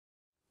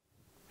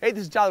Hey,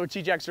 this is Tailor with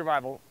TJack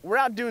Survival. We're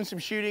out doing some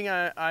shooting.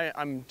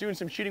 I'm doing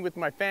some shooting with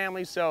my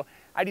family, so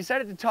I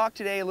decided to talk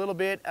today a little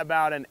bit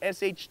about an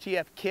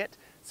SHTF kit,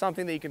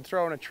 something that you can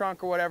throw in a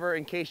trunk or whatever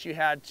in case you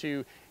had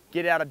to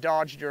get out of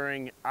Dodge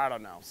during, I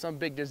don't know, some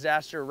big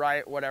disaster,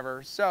 riot,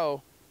 whatever.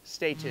 So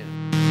stay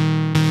tuned.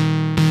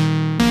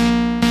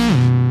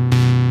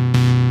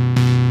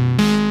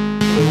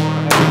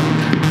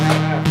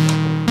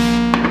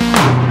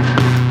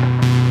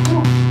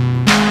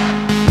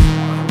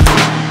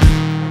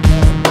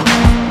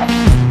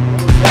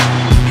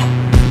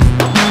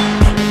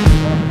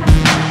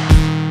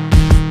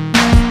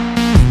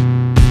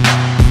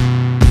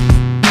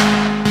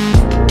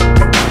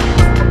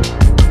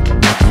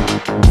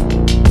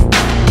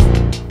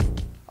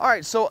 All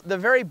right, so the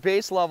very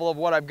base level of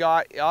what I've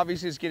got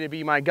obviously is going to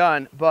be my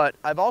gun, but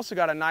I've also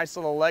got a nice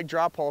little leg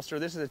drop holster.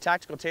 This is a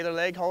tactical Tailor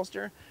leg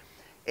holster,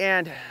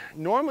 and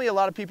normally a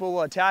lot of people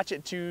will attach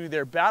it to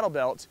their battle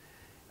belt.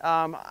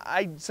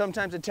 I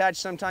sometimes attach,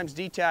 sometimes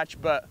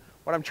detach, but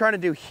what I'm trying to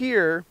do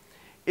here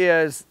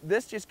is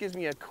this just gives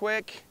me a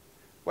quick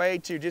way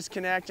to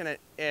disconnect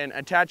and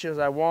attach as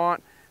I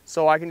want.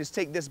 So I can just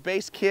take this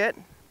base kit,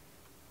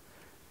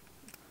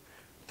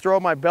 throw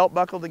my belt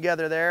buckle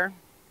together there,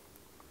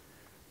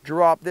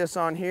 drop this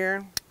on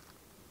here,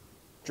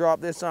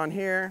 drop this on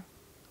here,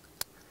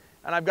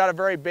 and I've got a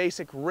very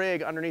basic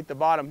rig underneath the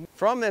bottom.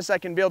 From this I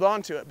can build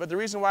onto it, but the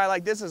reason why I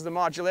like this is the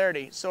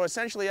modularity. So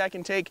essentially I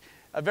can take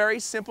a very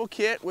simple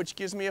kit, which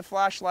gives me a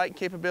flashlight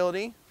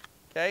capability,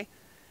 okay,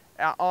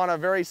 on a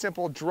very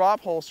simple drop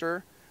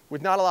holster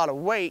with not a lot of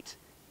weight,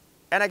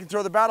 and I can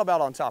throw the battle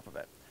belt on top of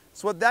it.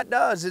 So what that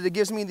does is it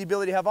gives me the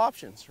ability to have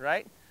options,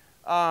 right?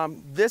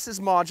 This is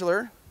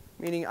modular,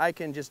 meaning I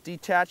can just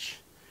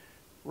detach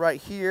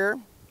right here,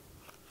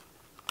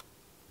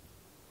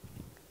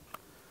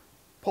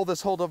 pull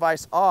this whole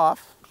device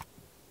off,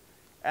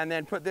 and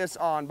then put this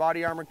on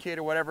body armor kit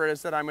or whatever it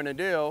is that I'm going to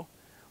do,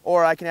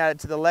 or I can add it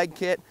to the leg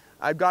kit.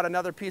 I've got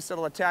another piece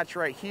that'll attach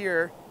right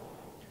here,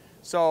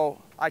 so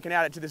I can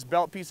add it to this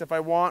belt piece if I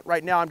want.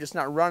 Right now I'm just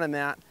not running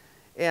that,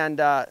 and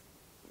I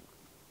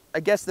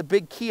guess the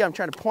big key I'm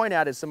trying to point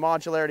at is the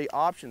modularity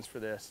options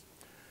for this.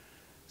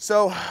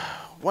 So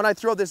when I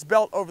throw this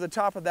belt over the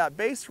top of that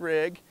base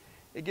rig,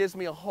 it gives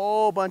me a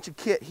whole bunch of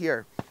kit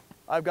here.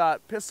 I've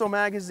got pistol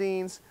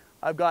magazines,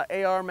 I've got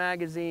AR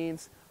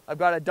magazines, I've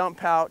got a dump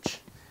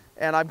pouch,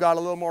 and I've got a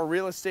little more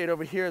real estate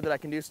over here that I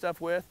can do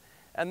stuff with.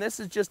 And this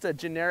is just a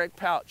generic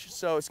pouch,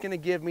 so it's gonna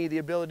give me the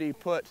ability to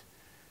put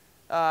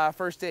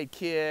first aid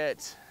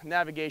kit,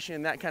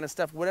 navigation, that kind of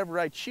stuff, whatever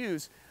I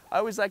choose. I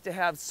always like to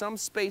have some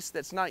space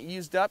that's not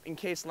used up in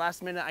case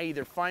last minute I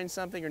either find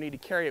something or need to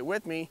carry it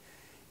with me.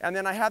 And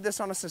then I have this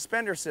on a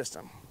suspender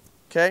system,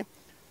 okay?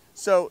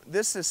 So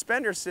this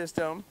suspender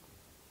system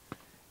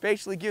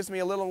basically gives me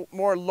a little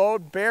more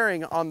load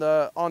bearing on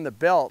the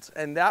belt,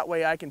 and that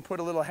way I can put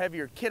a little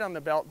heavier kit on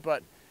the belt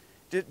but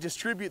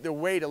distribute the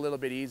weight a little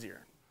bit easier.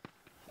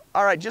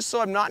 All right, just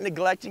so I'm not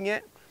neglecting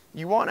it,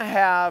 you want to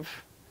have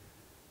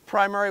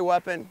primary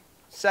weapon,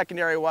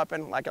 secondary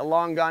weapon, like a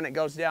long gun that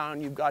goes down,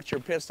 you've got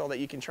your pistol that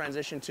you can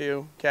transition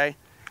to, okay?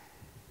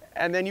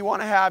 And then you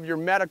want to have your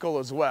medical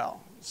as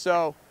well.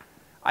 So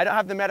I don't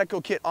have the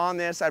medical kit on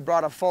this. I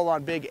brought a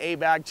full-on big A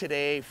bag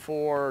today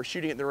for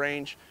shooting at the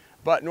range.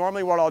 But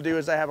normally what I'll do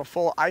is I have a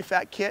full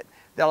IFAK kit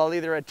that I'll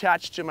either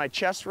attach to my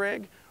chest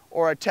rig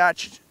or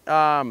attach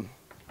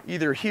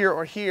either here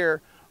or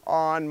here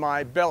on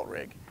my belt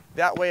rig.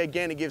 That way,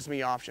 again, it gives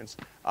me options.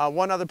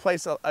 One other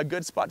place, a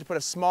good spot to put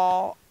a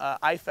small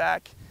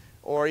IFAK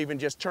or even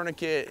just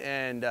tourniquet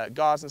and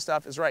gauze and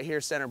stuff is right here,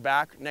 center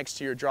back, next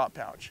to your drop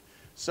pouch.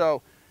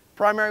 So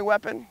primary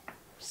weapon,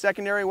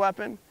 secondary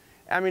weapon,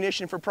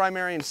 ammunition for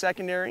primary and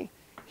secondary,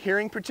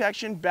 hearing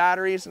protection,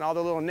 batteries, and all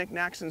the little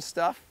knickknacks and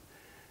stuff.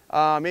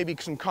 Maybe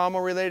some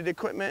commo related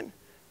equipment,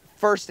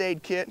 first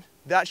aid kit.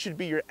 That should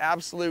be your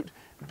absolute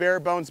bare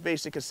bones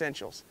basic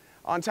essentials.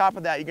 On top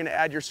of that, you're gonna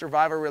add your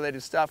survival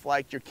related stuff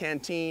like your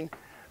canteen,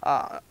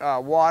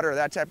 water,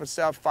 that type of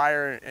stuff,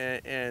 fire,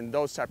 and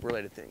those type of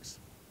related things.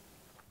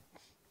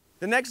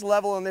 The next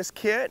level in this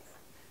kit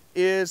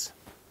is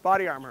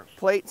body armor,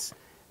 plates,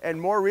 and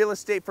more real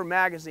estate for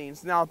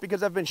magazines. Now,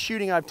 because I've been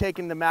shooting, I've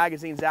taken the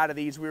magazines out of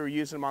these. We were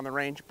using them on the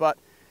range, but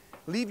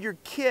leave your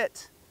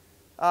kit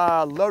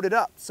loaded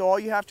up. So all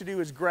you have to do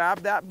is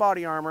grab that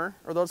body armor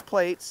or those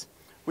plates,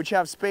 which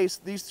have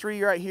space. These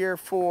three right here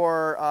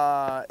for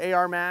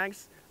AR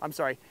mags. I'm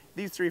sorry,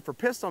 these three for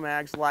pistol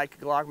mags,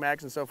 like Glock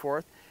mags and so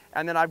forth.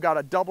 And then I've got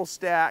a double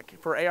stack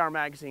for AR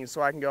magazines.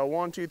 So I can go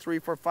 1, 2, 3,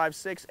 4, 5,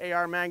 6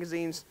 AR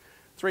magazines,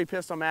 3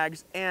 pistol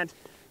mags. And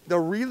the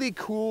really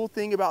cool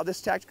thing about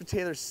this tactical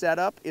Tailor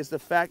setup is the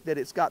fact that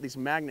it's got these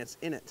magnets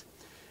in it.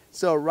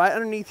 So right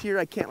underneath here,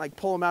 I can't like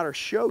pull them out or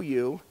show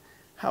you.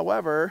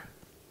 However,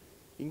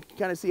 you can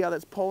kind of see how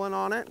that's pulling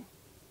on it.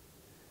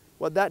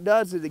 What that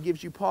does is it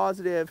gives you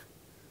positive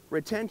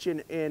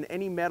retention in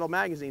any metal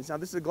magazines. Now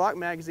this is a Glock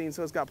magazine,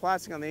 so it's got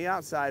plastic on the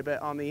outside, but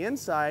on the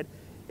inside,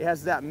 it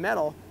has that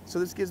metal. So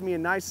this gives me a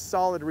nice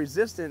solid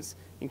resistance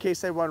in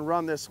case I want to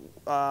run this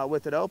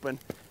with it open.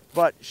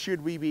 But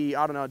should we be,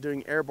 I don't know,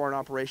 doing airborne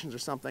operations or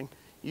something,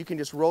 you can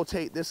just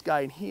rotate this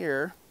guy in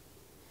here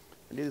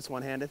and do this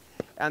one-handed,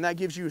 and that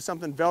gives you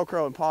something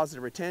Velcro and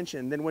positive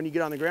retention. Then when you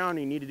get on the ground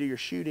and you need to do your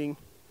shooting,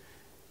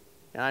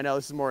 and I know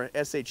this is more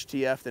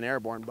SHTF than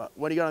airborne, but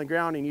when you get on the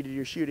ground and you need to do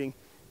your shooting,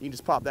 you can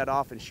just pop that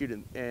off and shoot it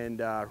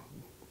and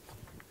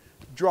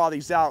draw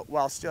these out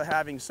while still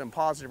having some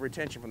positive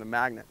retention from the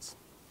magnets.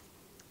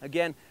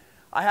 Again,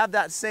 I have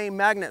that same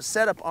magnet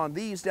setup on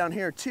these down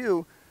here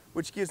too,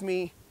 which gives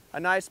me a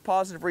nice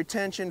positive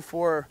retention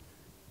for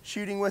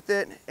shooting with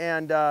it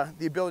and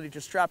the ability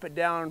to strap it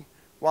down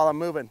while I'm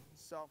moving.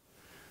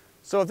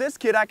 So with this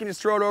kit, I can just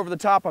throw it over the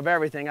top of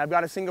everything. I've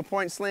got a single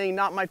point sling,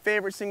 not my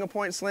favorite single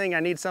point sling. I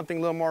need something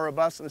a little more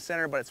robust in the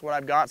center, but it's what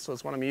I've got, so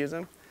it's what I'm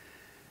using.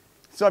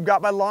 So I've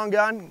got my long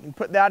gun, and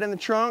put that in the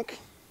trunk,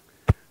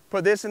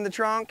 put this in the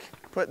trunk,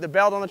 put the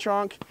belt on the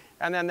trunk,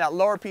 and then that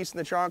lower piece in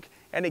the trunk,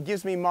 and it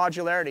gives me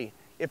modularity.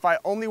 If I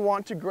only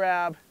want to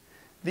grab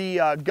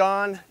the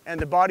gun and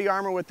the body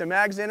armor with the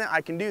mags in it,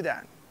 I can do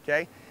that,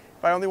 okay?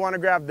 If I only want to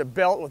grab the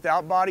belt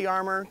without body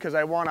armor because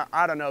I want to,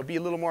 I don't know, be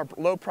a little more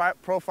low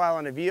profile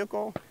in a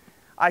vehicle,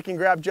 I can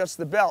grab just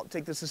the belt,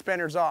 take the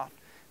suspenders off.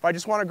 If I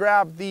just want to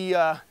grab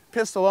the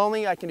pistol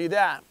only, I can do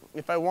that.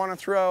 If I want to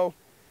throw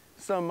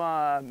some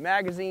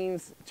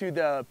magazines to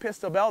the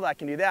pistol belt, I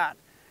can do that.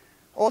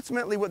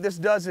 Ultimately, what this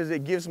does is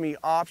it gives me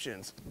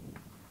options.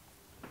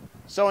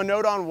 So a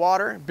note on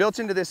water, built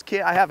into this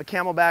kit, I have a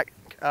Camelback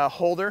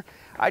holder.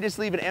 I just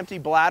leave an empty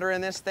bladder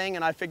in this thing,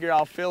 and I figure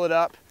I'll fill it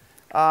up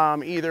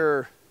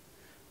either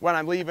when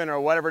I'm leaving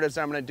or whatever it is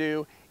I'm going to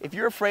do. If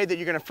you're afraid that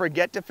you're going to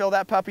forget to fill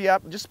that puppy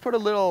up, just put a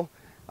little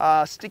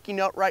sticky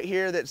note right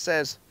here that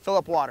says fill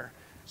up water.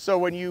 So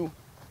when you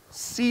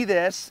see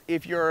this,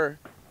 if you're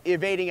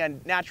evading a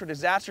natural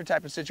disaster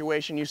type of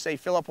situation, you say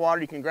fill up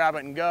water, you can grab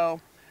it and go.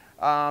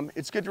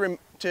 It's good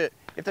to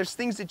if there's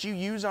things that you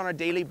use on a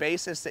daily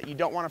basis that you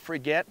don't want to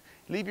forget,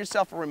 leave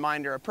yourself a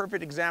reminder. A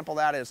perfect example of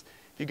that is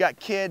if you've got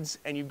kids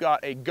and you've got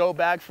a go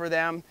bag for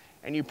them,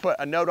 and you put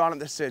a note on it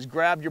that says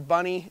grab your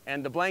bunny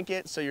and the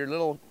blanket so your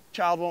little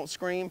child won't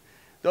scream.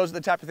 Those are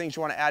the type of things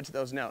you want to add to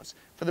those notes.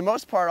 For the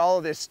most part, all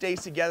of this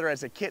stays together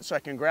as a kit so I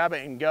can grab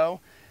it and go.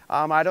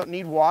 I don't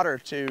need water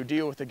to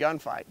deal with the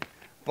gunfight.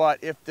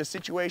 But if the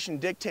situation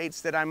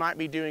dictates that I might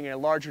be doing a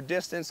larger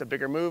distance, a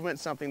bigger movement,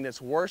 something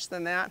that's worse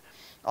than that,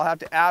 I'll have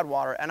to add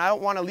water. And I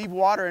don't want to leave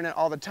water in it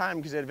all the time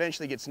because it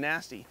eventually gets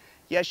nasty.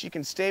 Yes, you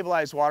can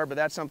stabilize water, but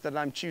that's something that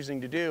I'm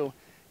choosing to do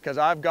because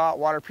I've got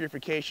water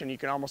purification. You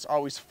can almost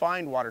always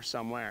find water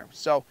somewhere.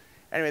 So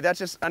anyway, that's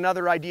just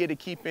another idea to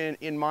keep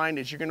in mind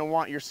is you're going to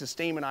want your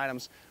sustainment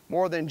items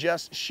more than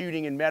just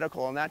shooting and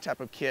medical and that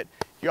type of kit.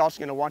 You're also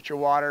going to want your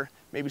water,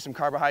 maybe some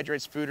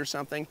carbohydrates, food or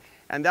something.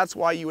 And that's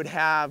why you would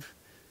have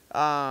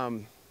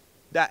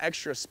that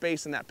extra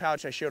space in that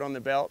pouch I showed on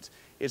the belt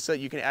is so that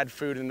you can add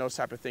food and those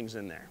type of things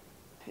in there.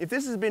 If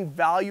this has been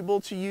valuable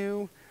to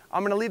you,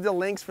 I'm going to leave the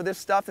links for this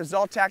stuff. This is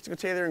all Tactical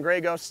Tailor and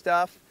Gray Ghost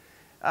stuff.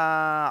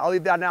 I'll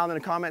leave that down in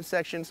the comment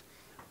sections.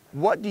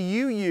 What do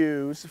you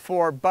use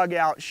for bug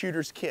out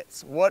shooters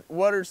kits? What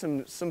are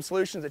some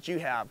solutions that you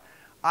have?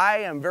 I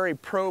am very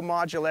pro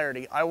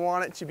modularity. I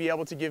want it to be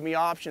able to give me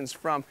options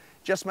from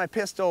just my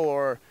pistol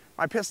or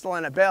my pistol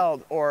and a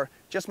belt or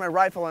just my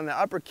rifle and the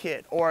upper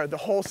kit or the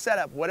whole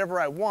setup, whatever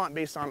I want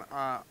based on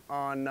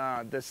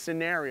the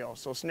scenario.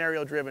 So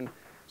scenario driven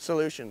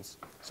solutions.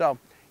 So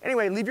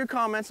anyway, leave your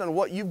comments on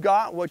what you've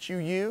got, what you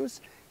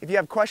use. If you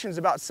have questions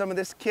about some of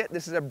this kit,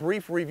 this is a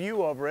brief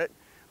review over it.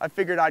 I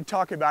figured I'd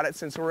talk about it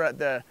since we're at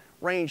the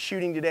range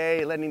shooting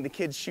today, letting the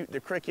kids shoot the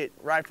cricket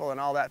rifle and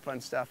all that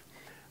fun stuff.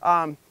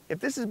 If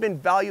this has been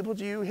valuable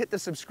to you, hit the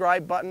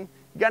subscribe button. If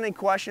you got any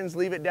questions,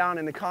 leave it down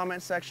in the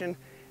comment section.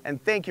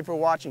 And thank you for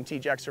watching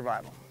TJack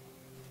Survival.